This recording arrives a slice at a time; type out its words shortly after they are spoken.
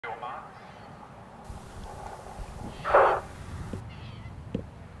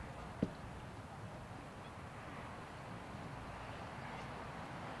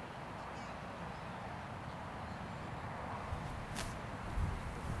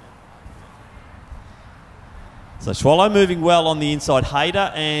So Swallow moving well on the inside.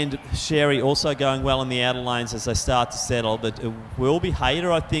 Hayter and Sherry also going well in the outer lanes as they start to settle. But it will be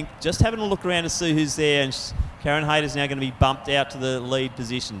Hayter, I think, just having a look around to see who's there. And Karen Hayter's now going to be bumped out to the lead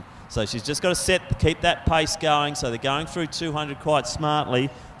position. So she's just got to keep that pace going. So they're going through 200 quite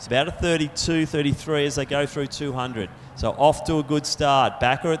smartly. It's about a 32, 33 as they go through 200. So off to a good start.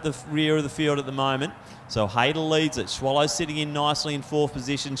 Backer at the rear of the field at the moment. So Hayter leads it. Swallow sitting in nicely in fourth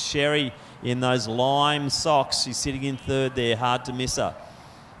position. Sherry in those lime socks. She's sitting in third there. Hard to miss her.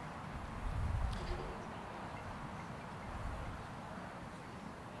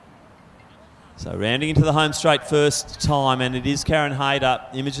 So rounding into the home straight first time, and it is Karen Hayter.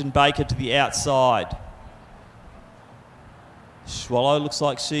 Imogen Baker to the outside. Swallow looks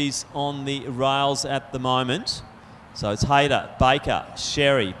like she's on the rails at the moment. So it's Hayter, Baker,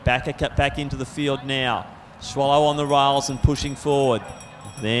 Sherry, back into the field now. Swallow on the rails and pushing forward.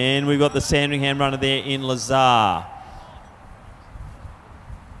 Then we've got the Sandringham runner there in Lazar.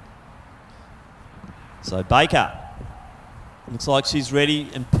 So Baker looks like she's ready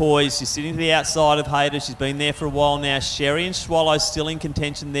and poised. She's sitting to the outside of Hayter. She's been there for a while now. Sherry and Swallow still in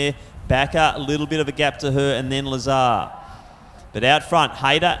contention there. Baker, a little bit of a gap to her, and then Lazar. But out front,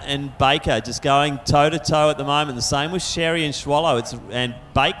 Hayter and Baker just going toe-to-toe at the moment. The same with Sherry and Swallow. And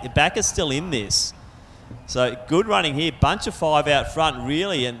Baker's still in this. So good running here. Bunch of 5 out front,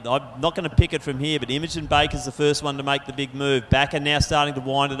 really. And I'm not going to pick it from here, but Imogen Baker's the first one to make the big move. Baker now starting to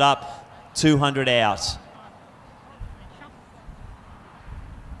wind it up. 200 out.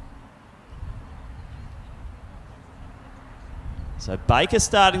 So Baker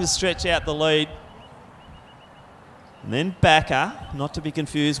starting to stretch out the lead. And then Backer, not to be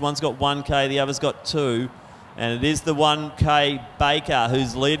confused, one's got 1K, the other's got 2. And it is the 1K Baker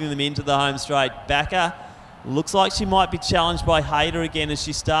who's leading them into the home straight. Backer looks like she might be challenged by Hayter again as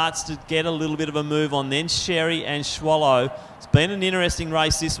she starts to get a little bit of a move on. Then Sherry and Swallow. It's been an interesting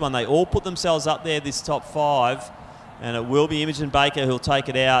race, this one. They all put themselves up there, this top 5. And it will be Imogen Baker who'll take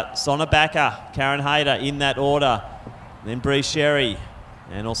it out. Sonna Backer, Karen Hayter in that order. Then Bree Sherry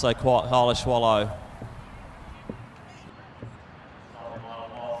and also Kyla Swallow.